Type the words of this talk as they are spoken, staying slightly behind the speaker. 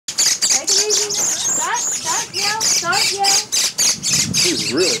Don't yell. Don't yell.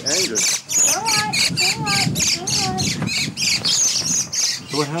 She's really angry. It's all right. It's all right. It's all right.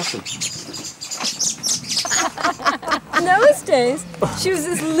 So what happened? In those days, she was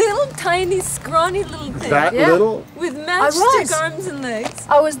this little, tiny, scrawny little thing. That little? With matchstick arms and legs.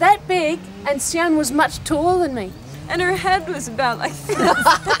 I was that big, and Sian was much taller than me. And her head was about like this.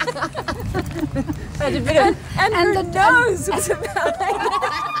 And her nose was about like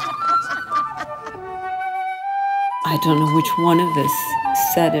that. I don't know which one of us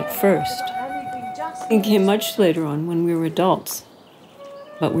said it first. It came much later on when we were adults.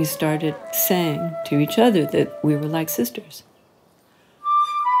 But we started saying to each other that we were like sisters.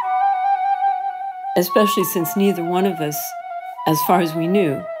 Especially since neither one of us, as far as we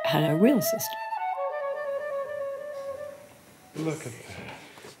knew, had a real sister. Look at that.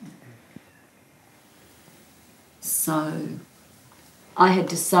 So I had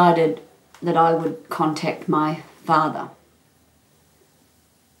decided that I would contact my father.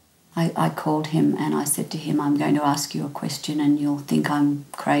 I called him and I said to him, I'm going to ask you a question and you'll think I'm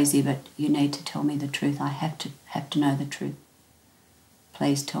crazy, but you need to tell me the truth. I have to know the truth.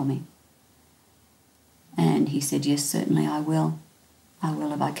 Please tell me. And he said, yes, certainly I will. I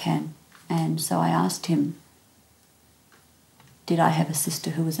will if I can. And so I asked him, did I have a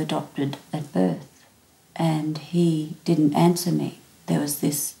sister who was adopted at birth? And he didn't answer me. There was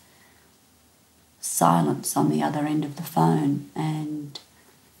this silence on the other end of the phone, and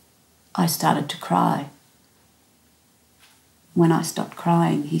I started to cry. When I stopped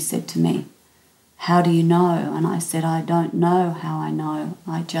crying, he said to me, how do you know? And I said, I don't know how I know,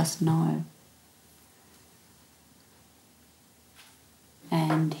 I just know.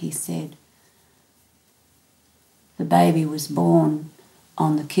 And he said, the baby was born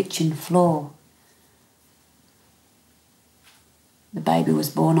on the kitchen floor. The baby was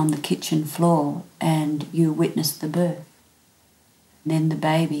born on the kitchen floor and you witnessed the birth. Then the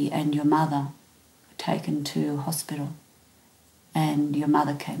baby and your mother were taken to hospital and your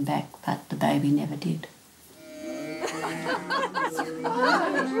mother came back, but the baby never did.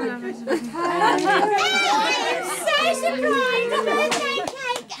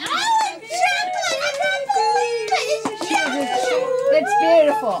 It's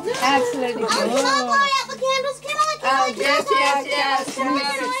beautiful. Absolutely beautiful. Can I blow out the candles? Can I? Yes.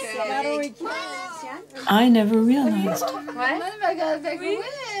 I never realized.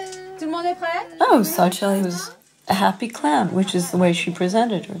 Tout le monde est prêt? Oh, so Shelly was a happy clown, which is the way she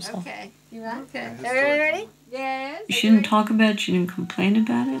presented herself. Okay. You ready? Okay. Everybody ready? Yes. She didn't talk about it, she didn't complain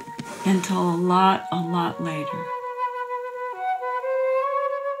about it until a lot later.